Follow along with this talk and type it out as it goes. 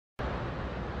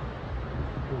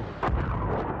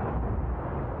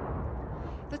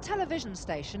The television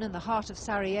station in the heart of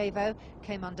Sarajevo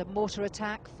came under mortar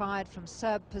attack fired from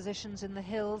Serb positions in the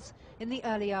hills in the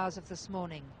early hours of this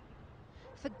morning.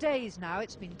 For days now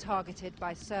it's been targeted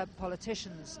by Serb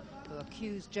politicians who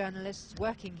accuse journalists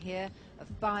working here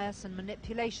of bias and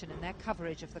manipulation in their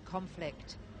coverage of the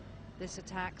conflict. This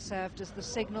attack served as the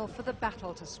signal for the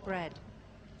battle to spread.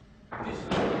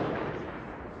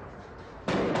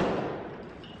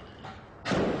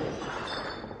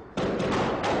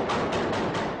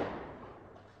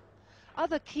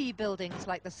 Other key buildings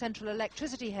like the Central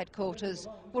Electricity Headquarters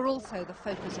were also the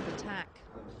focus of attack.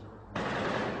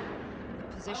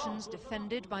 The positions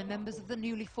defended by members of the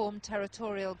newly formed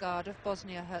Territorial Guard of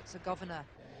Bosnia-Herzegovina,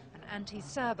 an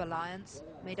anti-Serb alliance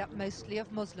made up mostly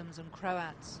of Muslims and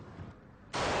Croats.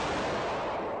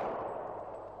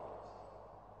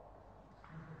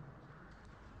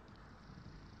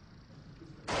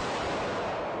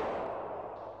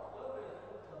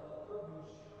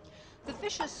 The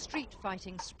vicious street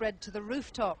fighting spread to the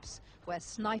rooftops, where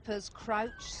snipers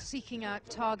crouch, seeking out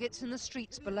targets in the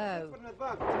streets below.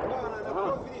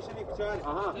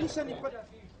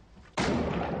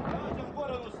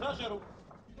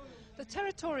 The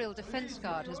Territorial Defence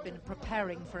Guard has been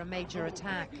preparing for a major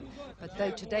attack, but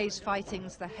though today's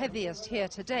fighting's the heaviest here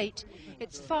to date,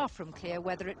 it's far from clear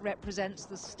whether it represents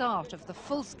the start of the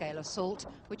full-scale assault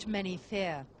which many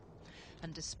fear.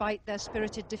 And despite their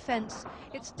spirited defence,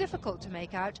 it's difficult to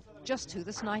make out just who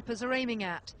the snipers are aiming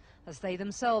at, as they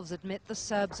themselves admit the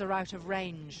Serbs are out of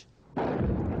range.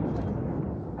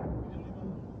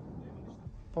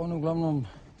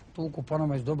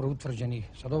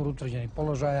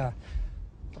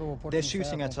 They're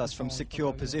shooting at us from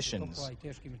secure positions.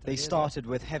 They started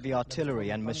with heavy artillery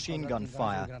and machine gun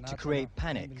fire to create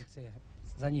panic.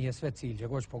 Then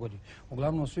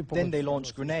they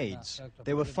launched grenades.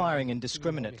 They were firing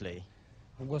indiscriminately.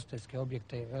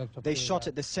 They shot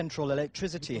at the Central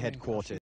Electricity Headquarters.